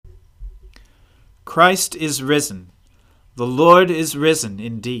Christ is risen. The Lord is risen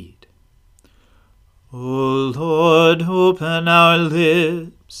indeed. O Lord, open our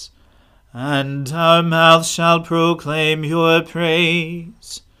lips, and our mouth shall proclaim your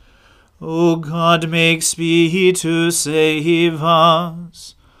praise. O God, make speed to save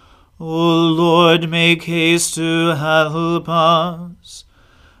us. O Lord, make haste to help us.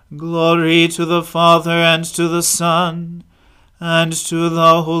 Glory to the Father, and to the Son, and to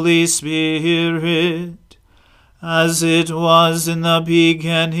the Holy Spirit, as it was in the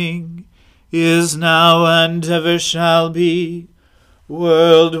beginning, is now, and ever shall be,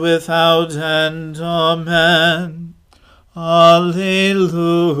 world without end. Amen. Alleluia.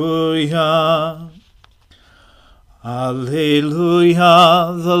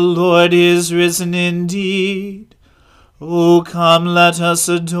 Alleluia. The Lord is risen indeed. O come, let us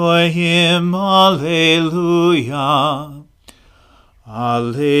adore him. Alleluia.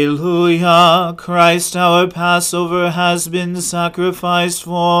 Alleluia. Christ our Passover has been sacrificed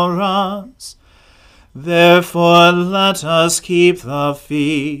for us. Therefore let us keep the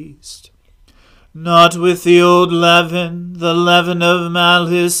feast. Not with the old leaven, the leaven of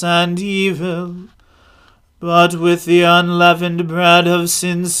malice and evil, but with the unleavened bread of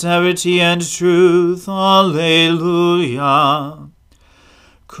sincerity and truth. Alleluia.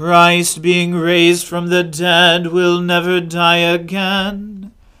 Christ, being raised from the dead, will never die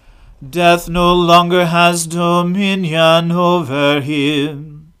again. Death no longer has dominion over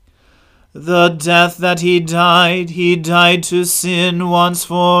him. The death that he died to sin once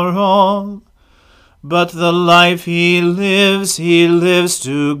for all. But the life he lives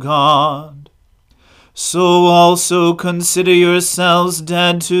to God. So also consider yourselves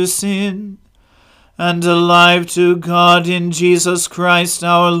dead to sin, and alive to God in Jesus Christ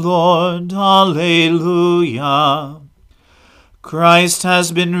our Lord. Alleluia. Christ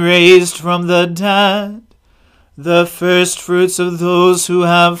has been raised from the dead, the firstfruits of those who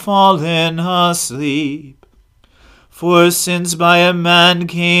have fallen asleep. For since by a man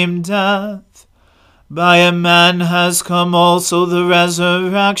came death, by a man has come also the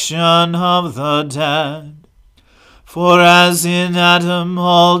resurrection of the dead. For as in Adam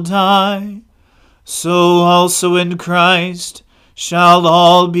all die, so also in Christ shall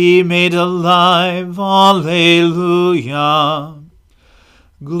all be made alive. Alleluia.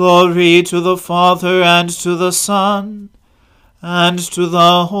 Glory to the Father, and to the Son, and to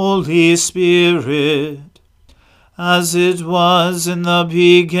the Holy Spirit, as it was in the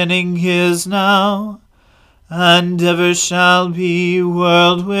beginning, is now, and ever shall be,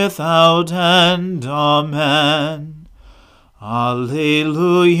 world without end. Amen.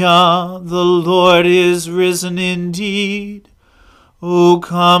 Alleluia. The Lord is risen indeed. O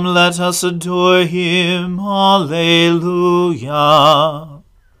come, let us adore him. Alleluia.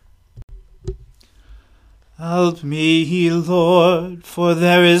 Help me, Lord, for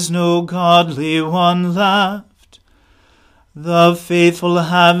there is no godly one left. The faithful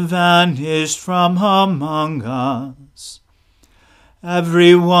have vanished from among us.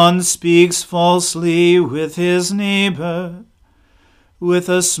 Every one speaks falsely with his neighbor. With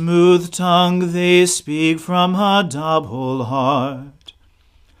a smooth tongue they speak from a double heart.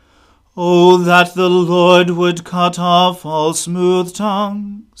 Oh, that the Lord would cut off all smooth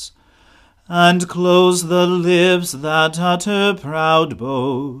tongues, and close the lips that utter proud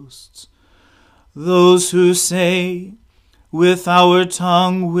boasts. Those who say, with our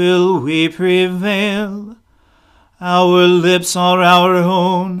tongue will we prevail. Our lips are our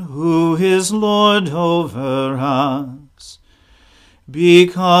own, who is Lord over us.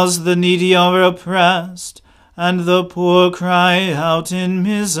 Because the needy are oppressed, and the poor cry out in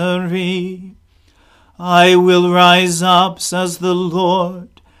misery. I will rise up, says the Lord,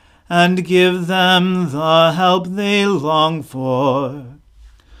 and give them the help they long for.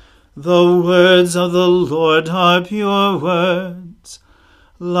 The words of the Lord are pure words,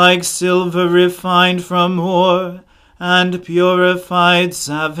 like silver refined from ore, and purified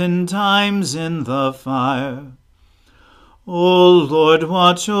 7 times in the fire. O Lord,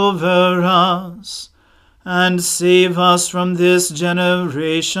 watch over us, and save us from this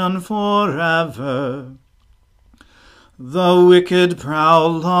generation forever. The wicked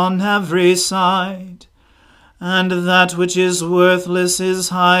prowl on every side, and that which is worthless is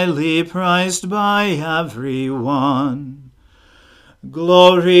highly prized by every one.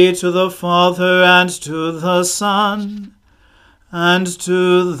 Glory to the Father, and to the Son, and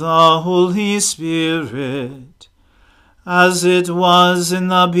to the Holy Spirit, as it was in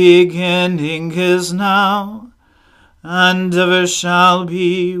the beginning, is now, and ever shall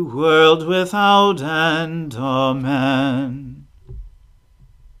be, world without end. Amen.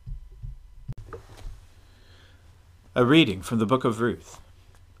 A reading from the book of Ruth.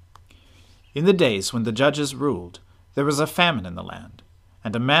 In the days when the judges ruled, there was a famine in the land,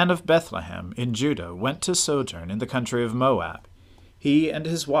 and a man of Bethlehem in Judah went to sojourn in the country of Moab, he and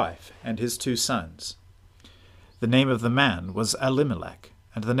his wife and his 2 sons. The name of the man was Elimelech,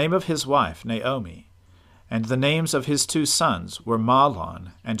 and the name of his wife Naomi, and the names of his 2 sons were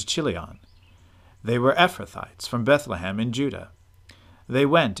Mahlon and Chilion. They were Ephrathites from Bethlehem in Judah. They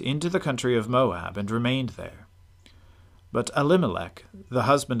went into the country of Moab and remained there. But Elimelech, the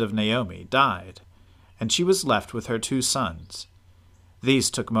husband of Naomi, died, and she was left with her 2 sons.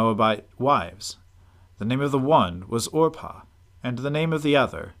 These took Moabite wives. The name of the one was Orpah, and the name of the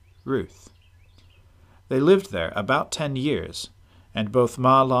other Ruth. They lived there about 10 years, and both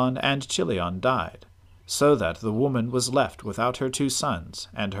Mahlon and Chilion died, so that the woman was left without her 2 sons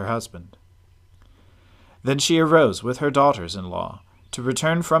and her husband. Then she arose with her daughters-in-law to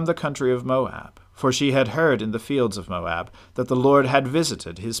return from the country of Moab, for she had heard in the fields of Moab that the Lord had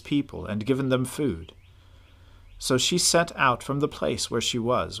visited his people and given them food. So she set out from the place where she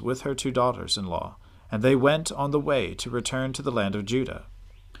was with her 2 daughters-in-law, and they went on the way to return to the land of Judah.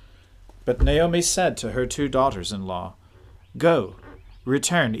 But Naomi said to her 2 daughters-in-law, "Go,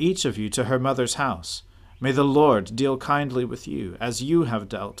 return each of you to her mother's house. May the Lord deal kindly with you, as you have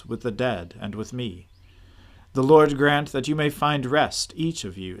dealt with the dead and with me. The Lord grant that you may find rest, each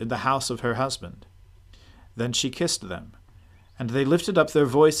of you, in the house of her husband." Then she kissed them, and they lifted up their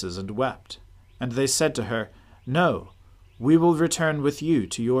voices and wept. And they said to her, "No, we will return with you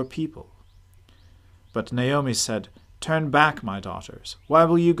to your people." But Naomi said, "Turn back, my daughters. Why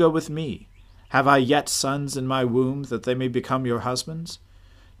will you go with me? Have I yet sons in my womb, that they may become your husbands?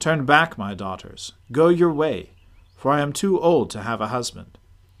 Turn back, my daughters. Go your way, for I am too old to have a husband.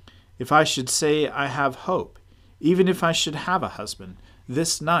 If I should say I have hope, even if I should have a husband,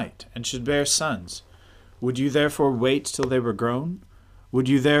 this night, and should bear sons, would you therefore wait till they were grown? Would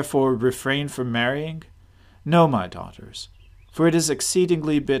you therefore refrain from marrying? No, my daughters, for it is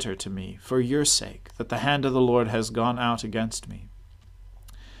exceedingly bitter to me, for your sake, that the hand of the Lord has gone out against me."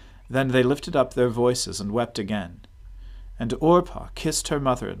 Then they lifted up their voices and wept again. And Orpah kissed her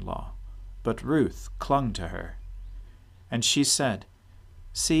mother-in-law, but Ruth clung to her. And she said,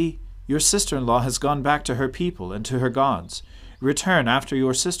 "See, your sister-in-law has gone back to her people and to her gods. Return after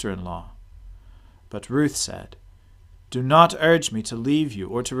your sister-in-law." But Ruth said, "Do not urge me to leave you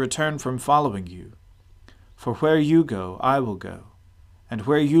or to return from following you. For where you go, I will go, and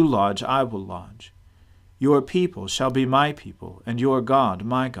where you lodge, I will lodge. Your people shall be my people, and your God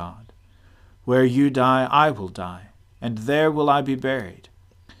my God. Where you die, I will die, and there will I be buried.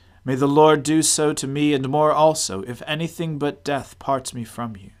 May the Lord do so to me, and more also, if anything but death parts me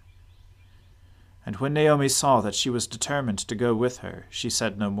from you." And when Naomi saw that she was determined to go with her, she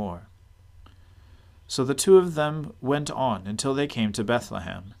said no more. So the 2 of them went on until they came to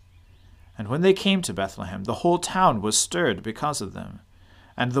Bethlehem. And when they came to Bethlehem, the whole town was stirred because of them.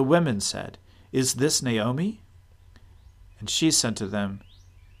 And the women said, "Is this Naomi?" And she said to them,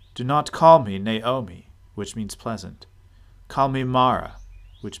 "Do not call me Naomi," which means pleasant. "Call me Mara,"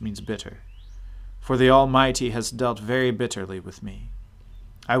 which means bitter. For the Almighty has dealt very bitterly with me.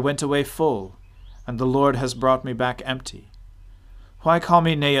 I went away full, and the Lord has brought me back empty. Why call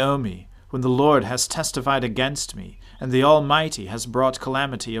me Naomi, when the Lord has testified against me, and the Almighty has brought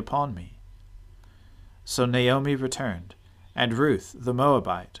calamity upon me? So Naomi returned, and Ruth the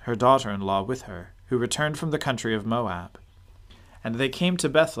Moabite, her daughter-in-law, with her, who returned from the country of Moab. And they came to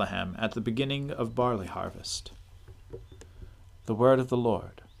Bethlehem at the beginning of barley harvest. The word of the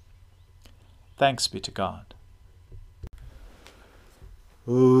Lord. Thanks be to God.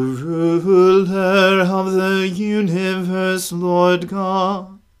 O ruler of the universe, Lord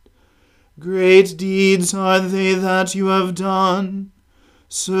God, great deeds are they that you have done,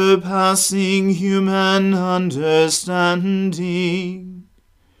 surpassing human understanding.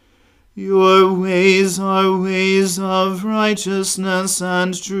 Your ways are ways of righteousness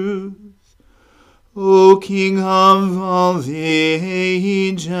and truth, O King of all the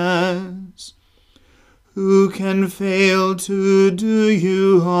ages. Who can fail to do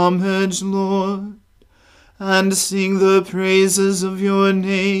you homage, Lord, and sing the praises of your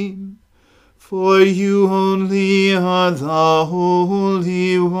name? For you only are the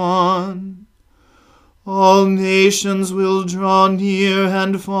Holy One. All nations will draw near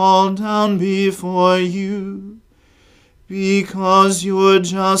and fall down before you, because your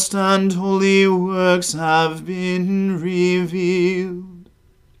just and holy works have been revealed.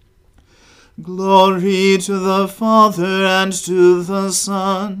 Glory to the Father, and to the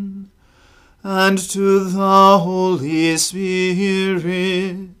Son, and to the Holy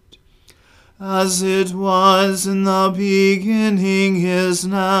Spirit, as it was in the beginning, is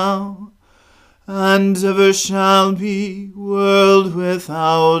now, and ever shall be, world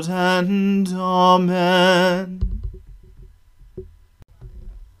without end. Amen.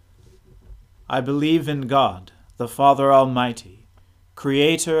 I believe in God, the Father Almighty,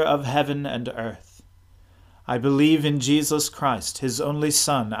 creator of heaven and earth. I believe in Jesus Christ, his only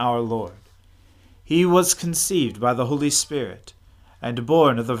Son, our Lord. He was conceived by the Holy Spirit and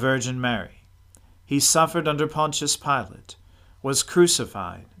born of the Virgin Mary. He suffered under Pontius Pilate, was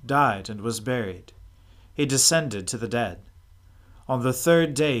crucified, died, and was buried. He descended to the dead. On the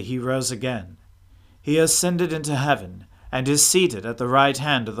third day he rose again. He ascended into heaven and is seated at the right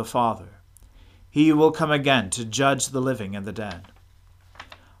hand of the Father. He will come again to judge the living and the dead.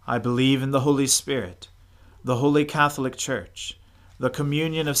 I believe in the Holy Spirit, the Holy Catholic Church, the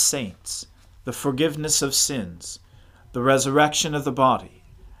communion of saints, the forgiveness of sins, the resurrection of the body,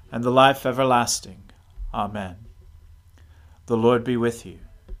 and the life everlasting. Amen. The Lord be with you.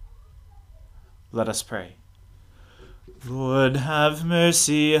 Let us pray. Lord, have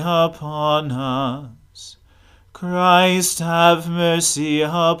mercy upon us. Christ, have mercy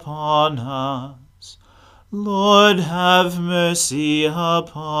upon us. Lord, have mercy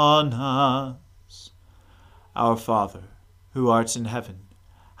upon us. Our Father, who art in heaven,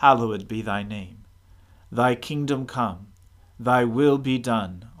 hallowed be thy name. Thy kingdom come, thy will be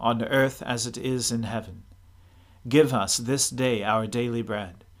done, on earth as it is in heaven. Give us this day our daily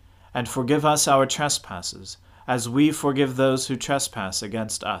bread, and forgive us our trespasses, as we forgive those who trespass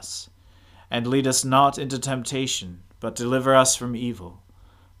against us. And lead us not into temptation, but deliver us from evil.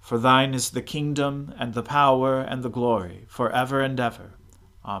 For thine is the kingdom, and the power, and the glory, forever and ever.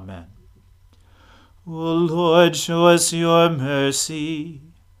 Amen. O Lord, show us your mercy,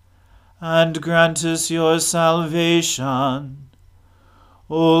 and grant us your salvation.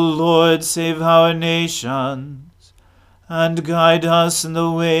 O Lord, save our nations, and guide us in the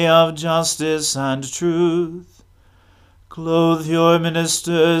way of justice and truth. Clothe your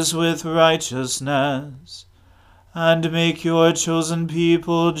ministers with righteousness, and make your chosen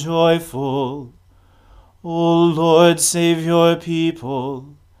people joyful. O Lord, save your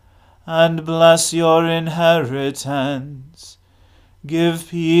people, and bless your inheritance. Give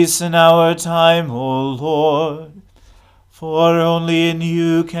peace in our time, O Lord, for only in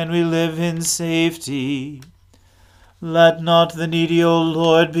you can we live in safety. Let not the needy, O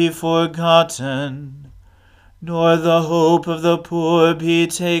Lord, be forgotten, nor the hope of the poor be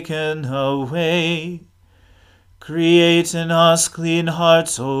taken away. Create in us clean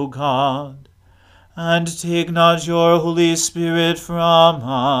hearts, O God, and take not your Holy Spirit from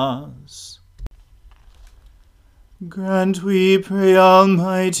us. Grant, we pray,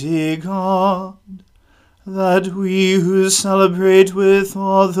 Almighty God, that we who celebrate with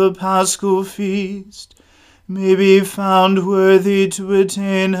all the Paschal feast may be found worthy to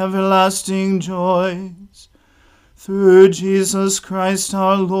attain everlasting joys. Through Jesus Christ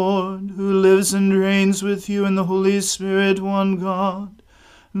our Lord, who lives and reigns with you in the Holy Spirit, one God,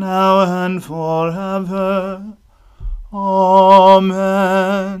 now and forever.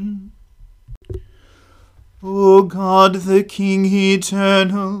 Amen. O God, the King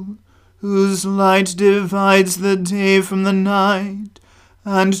eternal, whose light divides the day from the night,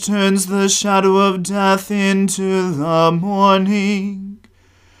 and turns the shadow of death into the morning,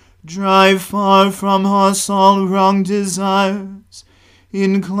 drive far from us all wrong desires,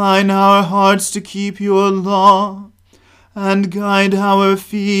 incline our hearts to keep your law, and guide our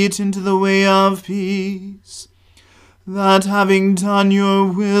feet into the way of peace, that having done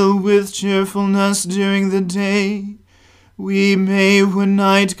your will with cheerfulness during the day, we may, when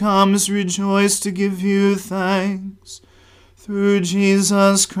night comes, rejoice to give you thanks. Through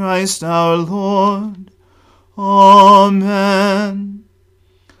Jesus Christ our Lord. Amen.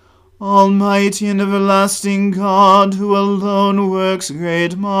 Almighty and everlasting God, who alone works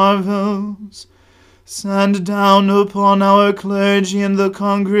great marvels, send down upon our clergy and the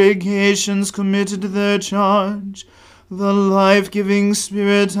congregations committed to their charge the life-giving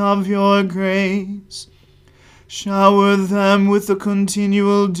Spirit of your grace. Shower them with the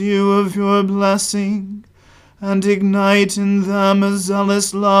continual dew of your blessing, and ignite in them a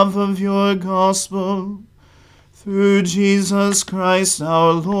zealous love of your gospel. Through Jesus Christ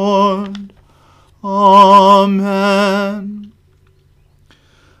our Lord. Amen.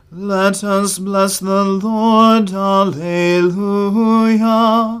 Let us bless the Lord. Alleluia.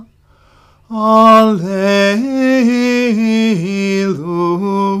 Alleluia.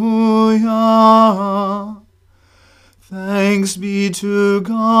 Thanks be to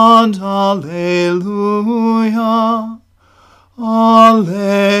God. Alleluia.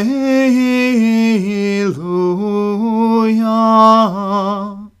 Alleluia.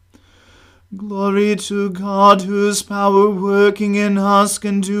 Glory to God, whose power working in us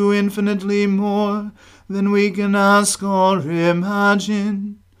can do infinitely more than we can ask or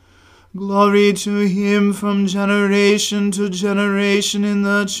imagine. Glory to him from generation to generation in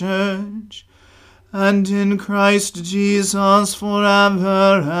the church, and in Christ Jesus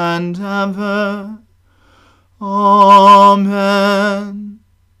forever and ever. Amen.